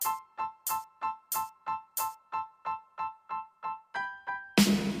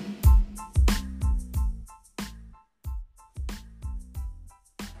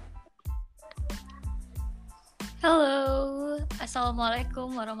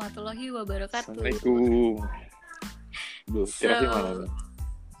Assalamualaikum warahmatullahi wabarakatuh. Assalamualaikum. Duh, Tirafi mana nih?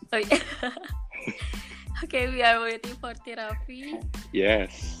 Oh, yeah. Okay, we are waiting for Tirafi.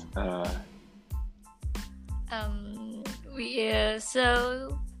 Yes.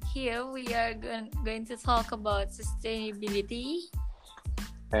 So here we are going to talk about sustainability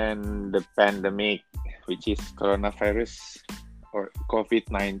And the pandemic, which is coronavirus or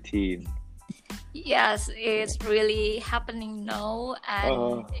COVID-19. Yes, it's really happening now,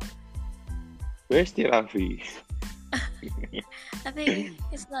 and Where's Tirafi? I think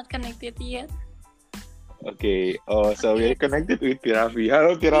it's not connected yet. Okay. So we're connected with Tirafi.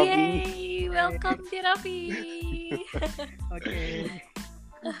 Hello, Tirafi. Yay! Welcome, Tirafi.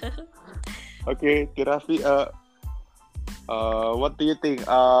 Okay, Tirafi. What do you think?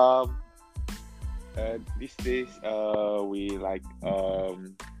 These days, we like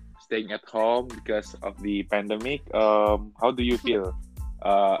staying at home because of the pandemic. How do you feel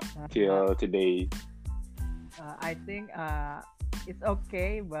till today? I think it's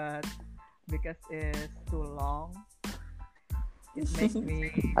okay, but because it's too long, it makes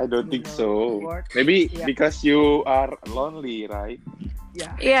me. I don't think so. Bored. Maybe Yeah. because you are lonely, right?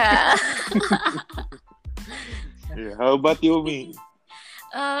 Yeah. Yeah. Yeah. How about you, Mi?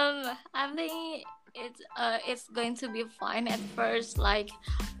 I think it's going to be fine at first. Like,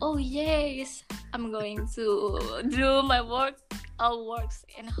 oh yes, I'm going to do my all works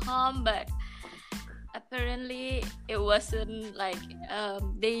in home, but apparently it wasn't like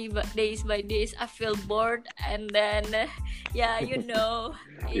days by days. I feel bored, and then Yeah. it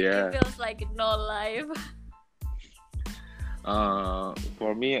feels like no life.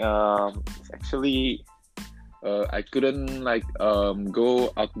 For me, it's actually I couldn't like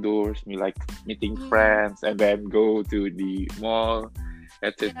go outdoors, like meeting friends and then go to the mall,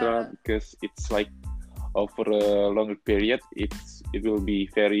 etc. Because it's like over a longer period, it will be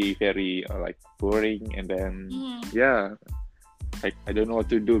very very like boring, and then like I don't know what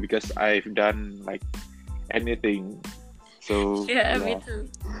to do because I've done like anything. So Me too.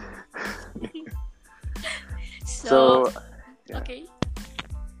 So okay.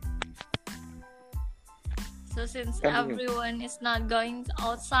 So since Continue. everyone is not going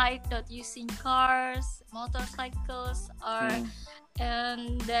outside, not using cars, motorcycles,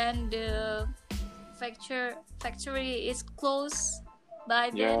 and then the factory is closed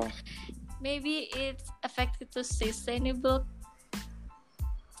by then, maybe it's affected to sustainable.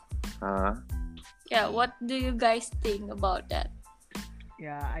 Yeah, what do you guys think about that?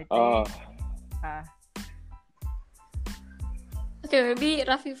 Yeah, I think. Okay, maybe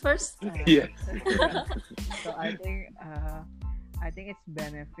Raffi first. Yeah. So I think it's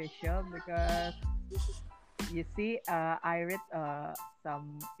beneficial because you see, I read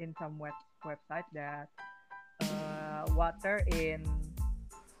some website that water in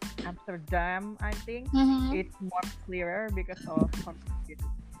Amsterdam, I think, it's more clearer because of concrete.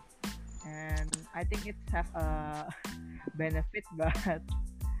 And I think it have a benefit, but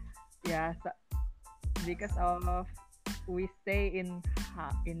yeah, so because of we stay in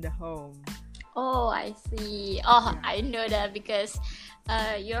the home. Oh, I see. Oh, I know that because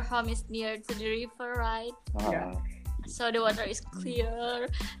your home is near to the river, right? Yeah. So the water is clear.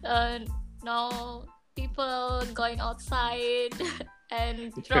 No people going outside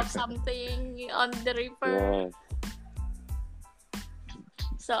and drop something on the river. Yes.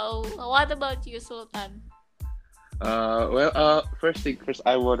 So what about you, Sultan? First thing first,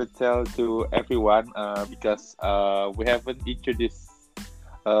 I want to tell to everyone because we haven't introduced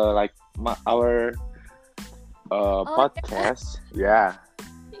like our podcast. Yeah.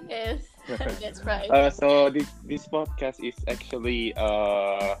 Yes, that's right. So this podcast is actually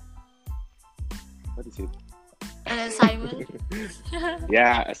what is it? An assignment.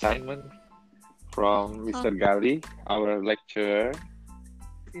 Yeah, assignment from Mr. Gali, our lecturer.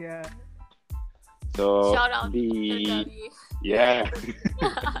 Yeah. So Shout out to the Gali. yeah.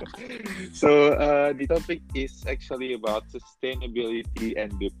 So the topic is actually about sustainability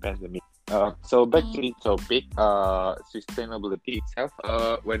and the pandemic. So back to the topic, sustainability itself.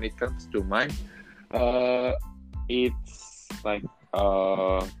 When it comes to mine, it's like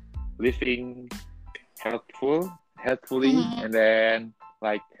living healthfully, and then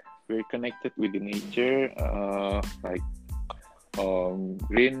like we're connected with the nature, like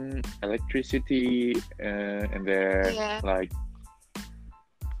green electricity, and then like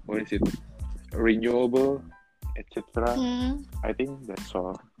what is it, renewable, etc. I think that's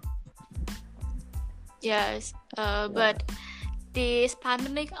all. Yes, but this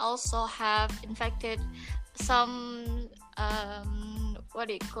pandemic also have infected some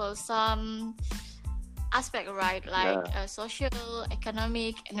some aspect, right? Like Yeah. social,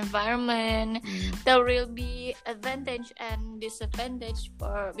 economic, and environment. Mm. There will be advantage and disadvantage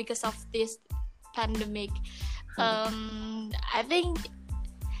for because of this pandemic. I think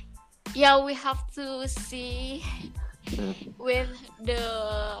we have to see with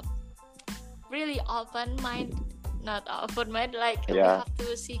the really open mind, not open mind, like we Yeah. have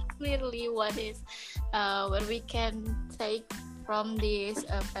to see clearly what we can take from this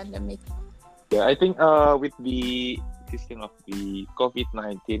pandemic. Yeah, I think with the system of the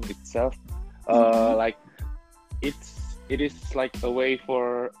COVID-19 itself, Mm-hmm. like it is like a way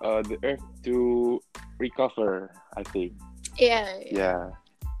for the Earth to recover, I think. Yeah. Yeah,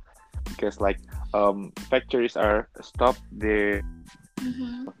 because like factories are stopped their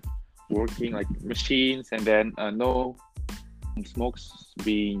Mm-hmm. working, like machines, and then no smokes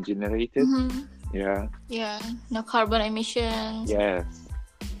being generated. Mm-hmm. Yeah. Yeah. No carbon emissions. Yes.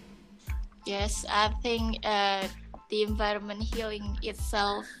 Yes, I think the environment healing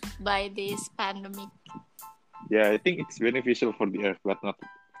itself by this pandemic. Yeah, I think it's beneficial for the Earth, but not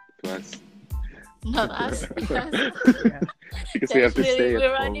to us. Not us, because Yeah. Because we have to really stay at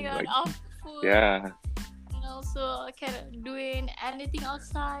we're home. running out Like, of food, yeah. and also cannot doing anything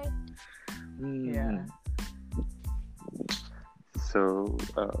outside. Yeah. Hmm. So,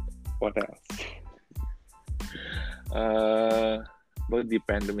 what else? About the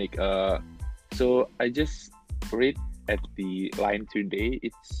pandemic. So I just read at the line today.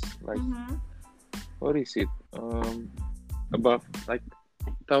 It's like, Mm-hmm. what is it? Above like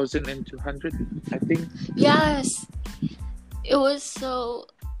 1,200, I think. Yes, it was so.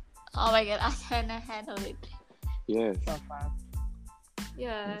 Oh my god, I cannot handle it. Yes, So fast.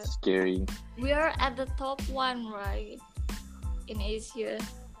 Yeah, it's scary. we are at the top one, right, in Asia.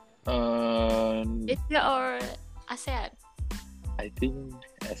 Um, Asia or ASEAN? I think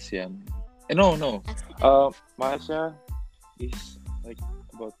ASEAN. No. ASEAN. Malaysia is like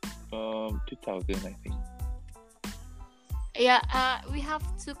about 2,000, I think. Yeah, we have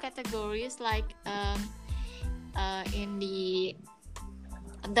two categories, like in the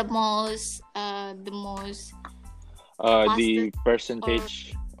most The fastest, percentage,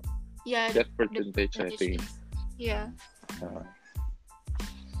 yeah, that the percentage, I think. percentages. Yeah, Uh,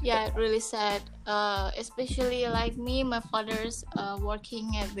 yeah, really sad. Especially like me, my father's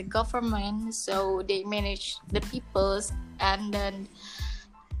working at the government, so they manage the peoples, and then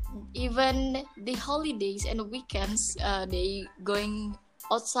even the holidays and weekends, they going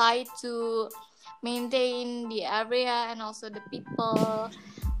outside to maintain the area and also the people,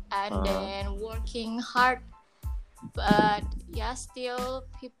 and Uh, then working hard. But yeah, still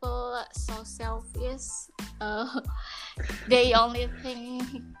people so selfish. They only think,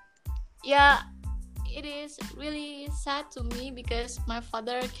 yeah, it is really sad to me because my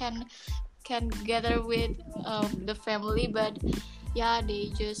father can gather with the family, but yeah, they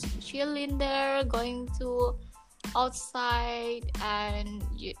just chill in there, going to outside, and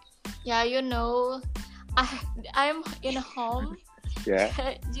yeah, I I'm in home. yeah.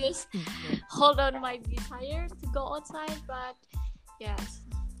 Just Yeah. hold on my desire to go outside, but yes,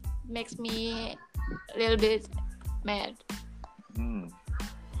 makes me a little bit mad. Hmm.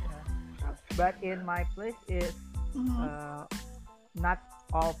 Yeah. But in my place, is Mhm. not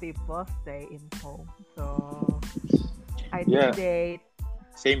all people stay in home. So I Yeah. think they,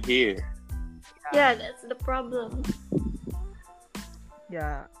 Same here. Yeah, that's the problem.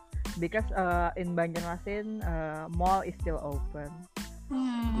 yeah, because in Banjarmasin, mall is still open,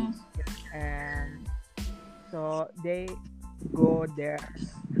 Hmm. and so they go there,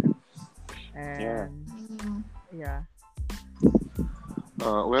 Yeah. and Hmm. yeah,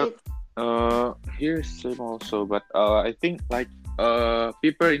 Well, It, here's same also, but I think like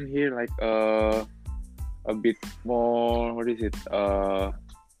people in here like a bit more, what is it,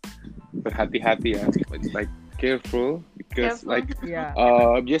 berhati-hati ya. It's like careful because careful. like yeah,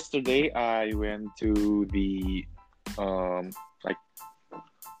 yesterday I went to the like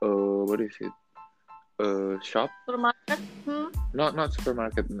what is it, shop, Supermarket. not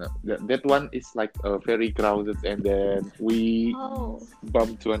supermarket, no. That one is like very crowded, and then we Oh.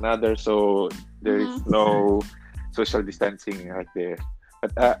 bump to another, so there is Mhm. no social distancing right there.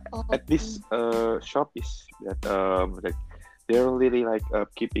 But Oh. at this shop is that like they're really like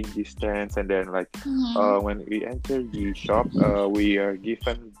keeping distance, and then like Mhm. when we enter the shop, we are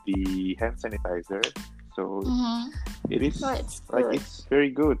given the hand sanitizer. So Mhm. it is Oh, it's like good. it's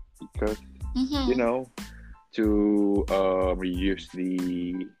very good because you Mhm. know to reduce the,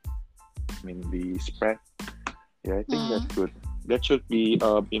 I mean, the spread. Yeah, I think that's Mm. good. That should be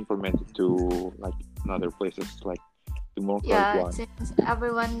implemented to like other places, like the more crowded Yeah, one. since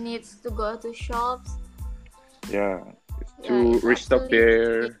everyone needs to go to shops, Yeah, it's Yeah, to it's restock actually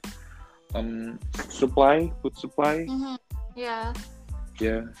their food supply. mhm. Yeah,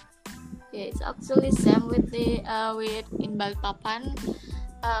 Yeah. yeah, it's actually same with the with in Balikpapan,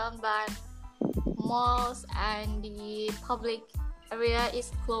 but malls and the public area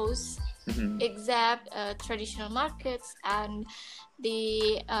is closed Mhm. except traditional markets and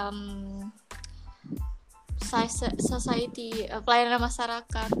the society pelayanan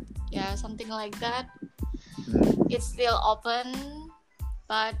masyarakat, yeah, something like that. Mhm. It's still open,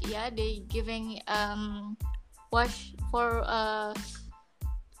 but yeah, they giving wash for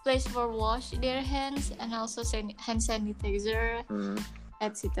place for wash their hands and also hand sanitizer, Mhm.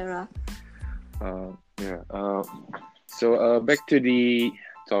 etc. Yeah. So back to the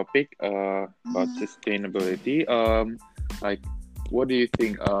topic about Mm-hmm. sustainability. Like, what do you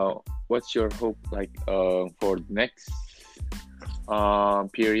think? What's your hope like for the next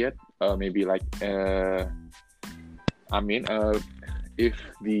period? Maybe like I mean if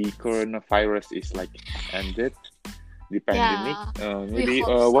the coronavirus is like ended, the pandemic. Yeah, we Maybe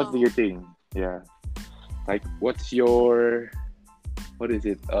hope what do so. you think? Yeah. Like, what's your what is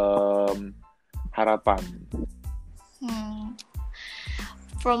it? Harapan. Hmm.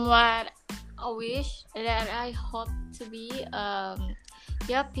 From what I wish that I hope to be,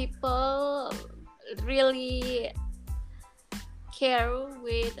 yeah, people really care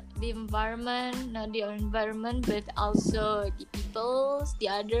with the environment, not the environment, but also the peoples, the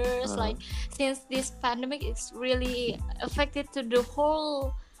others. Uh, Like since this pandemic is really affected to the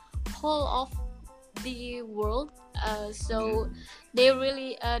whole of the world, so mhm. they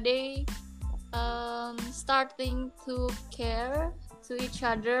really starting to care to each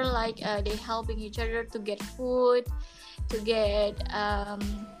other, like they helping each other to get food, to get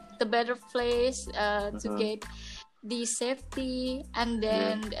the better place, to Uh-huh. get the safety, and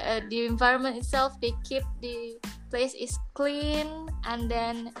Yeah. then the environment itself, they keep the place is clean, and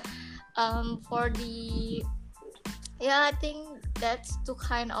then for the, yeah, I think that's two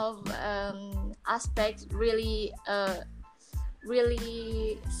kind of aspects really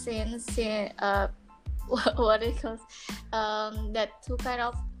really since what it calls that two kind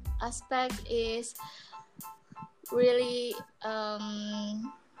of aspect is really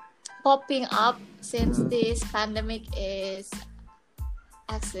popping up since Mhm. this pandemic is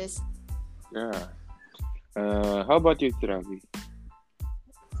access. Yeah. How about you, Travi?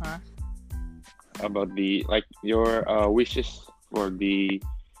 Huh? About the like your wishes for the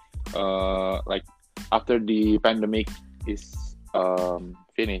like after the pandemic is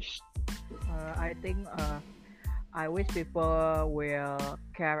finished. I think I wish people will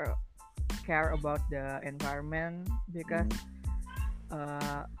care about the environment Mm-hmm.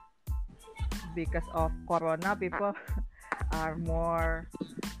 uh, because of corona people are more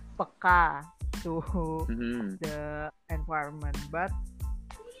peka to Mm-hmm. the environment, but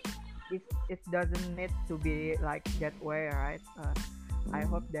it doesn't need to be like that way, right? I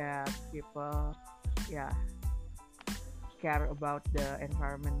hope that people, yeah, care about the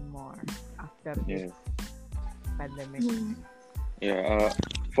environment more after this Yes. pandemic. Mm. Yeah.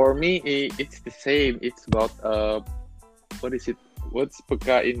 For me, it's the same. It's about what is it? What's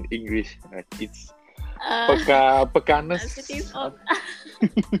peka in English? Like it's uh pekanes. sensitive of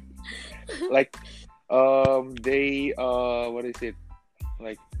Like they what is it?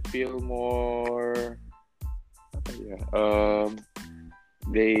 Like feel more apa ya?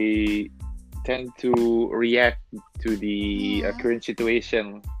 They tend to react to the mm-hmm. current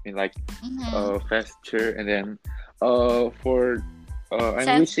situation in like Mm-hmm. faster, and then for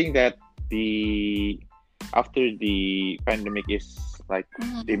I'm Sense. wishing that the after the pandemic is like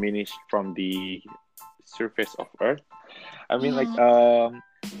Mm-hmm. diminished from the surface of earth. I mean like Mm-hmm.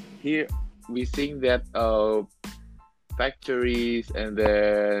 here we seeing that factories, and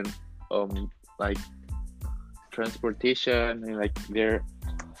then like transportation, and like they're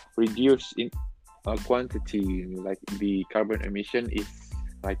reduced in quantity, like the carbon emission is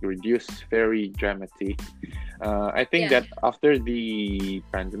like reduced very dramatic. I think Yeah. that after the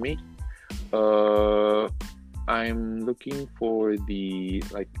pandemic, uh, I'm looking for the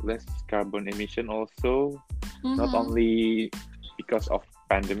like less carbon emission also, not Mm-hmm. only because of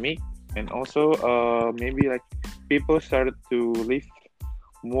pandemic, and also maybe like people started to live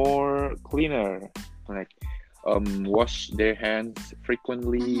more cleaner, like wash their hands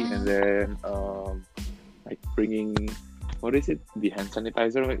frequently, and Mm-hmm. then like bringing what is it, the hand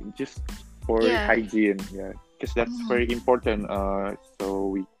sanitizer, like, just for Yeah. hygiene, yeah, because that's Mm-hmm. very important, so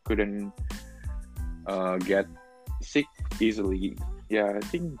we couldn't get sick easily. Yeah, I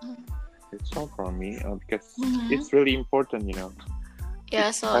think it's all from me, because Mm-hmm. it's really important, it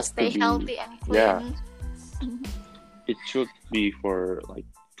Yeah, so has to stay be, healthy and yeah, clean. it should be for like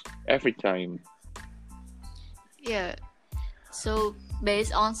every time. Yeah. So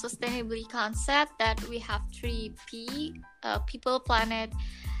based on sustainability concept that we have 3P, people, planet,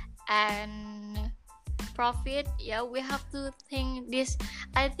 and profit. Yeah, we have to think this.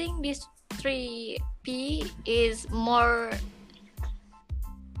 I think this 3P is more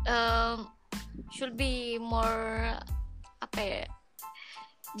should be more apa ya?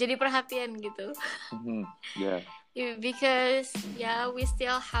 Jadi perhatian gitu. Yeah. Because we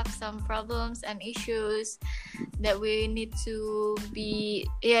still have some problems and issues that we need to be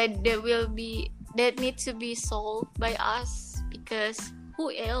that need to be solved by us, because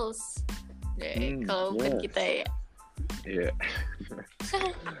who else kalau bukan yes. kita ya. Yeah.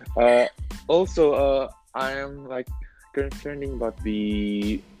 Also, I am like concerning about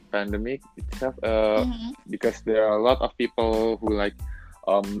the pandemic itself. Because there are a lot of people who like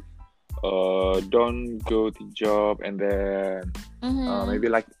don't go to job, and then maybe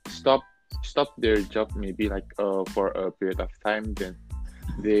like stop their job, maybe like for a period of time, then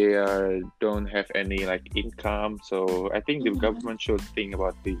they don't have any like income. So I think the government should think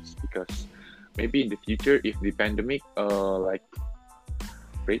about this, because maybe in the future, if the pandemic like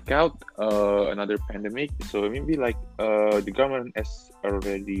break out another pandemic, so maybe like the government has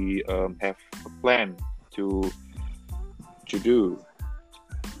already have a plan to do.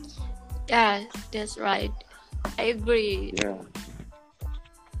 Yeah, that's right. I agree. Yeah,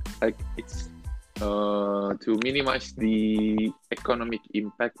 like it's to minimize the economic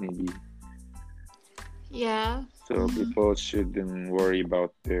impact, maybe. Yeah. So people shouldn't worry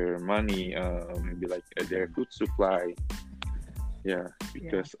about their money, maybe like their food supply. Yeah,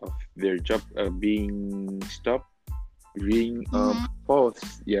 because of their job being stopped, being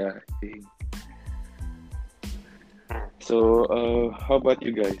paused. Yeah, I think. So how about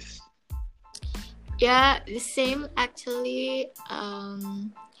you guys? Yeah, the same actually.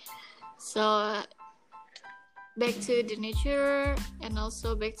 So back to the nature, and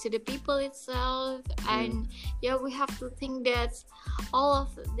also back to the people itself, and we have to think that all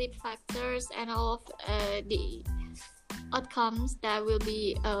of the factors and all of the outcomes that will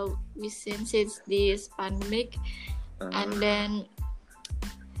be within since this pandemic, and then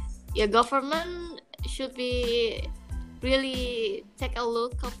government should be really take a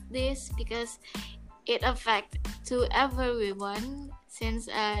look of this, because it affect to everyone, since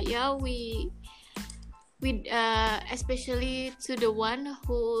we especially to the one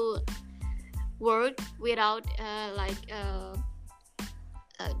who work without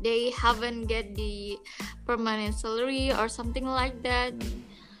they haven't get the permanent salary or something like that.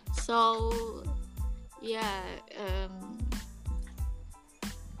 So yeah.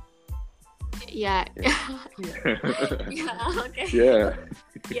 Yeah. Okay. Yeah.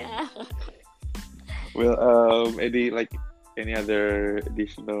 Yeah. Well, any other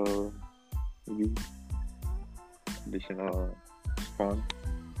additional response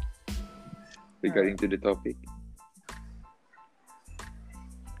regarding to the topic?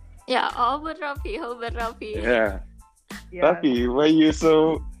 Yeah, how about Rafi? Yeah. Yeah. Rafi, why you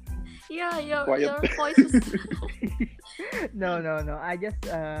so your quiet? voice is... No. I just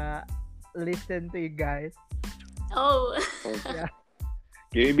listen to you guys. Oh. Yeah.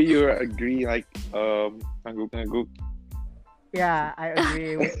 Maybe you agree like ngangguk. Yeah, I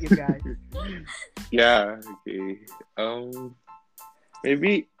agree with you guys. Yeah, okay.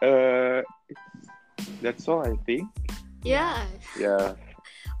 Maybe that's all, I think. Yeah. Yeah.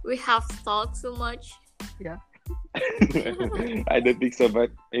 We have talked so much. Yeah. I don't think so,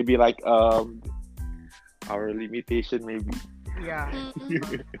 but maybe like our limitation, maybe. Yeah.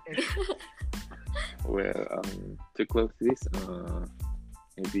 Well, to close this,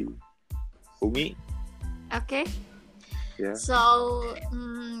 maybe Umi. Okay. Yeah. So,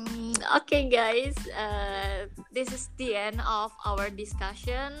 okay, guys. This is the end of our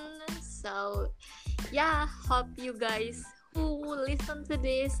discussion. So, hope you guys who listen to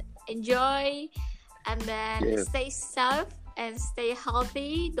this enjoy, and then stay safe and stay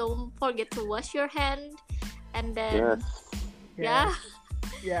healthy. Don't forget to wash your hand, and then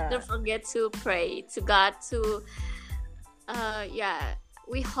don't forget to pray to God to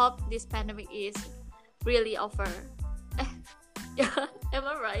we hope this pandemic is really over. Am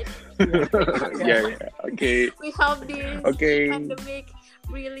I right? Yeah. Okay. We hope this pandemic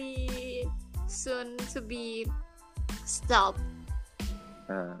really soon to be stopped.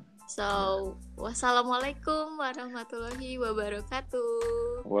 So, wassalamualaikum warahmatullahi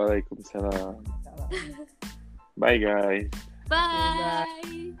wabarakatuh. Waalaikumsalam. Bye, guys.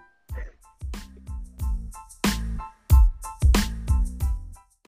 Bye.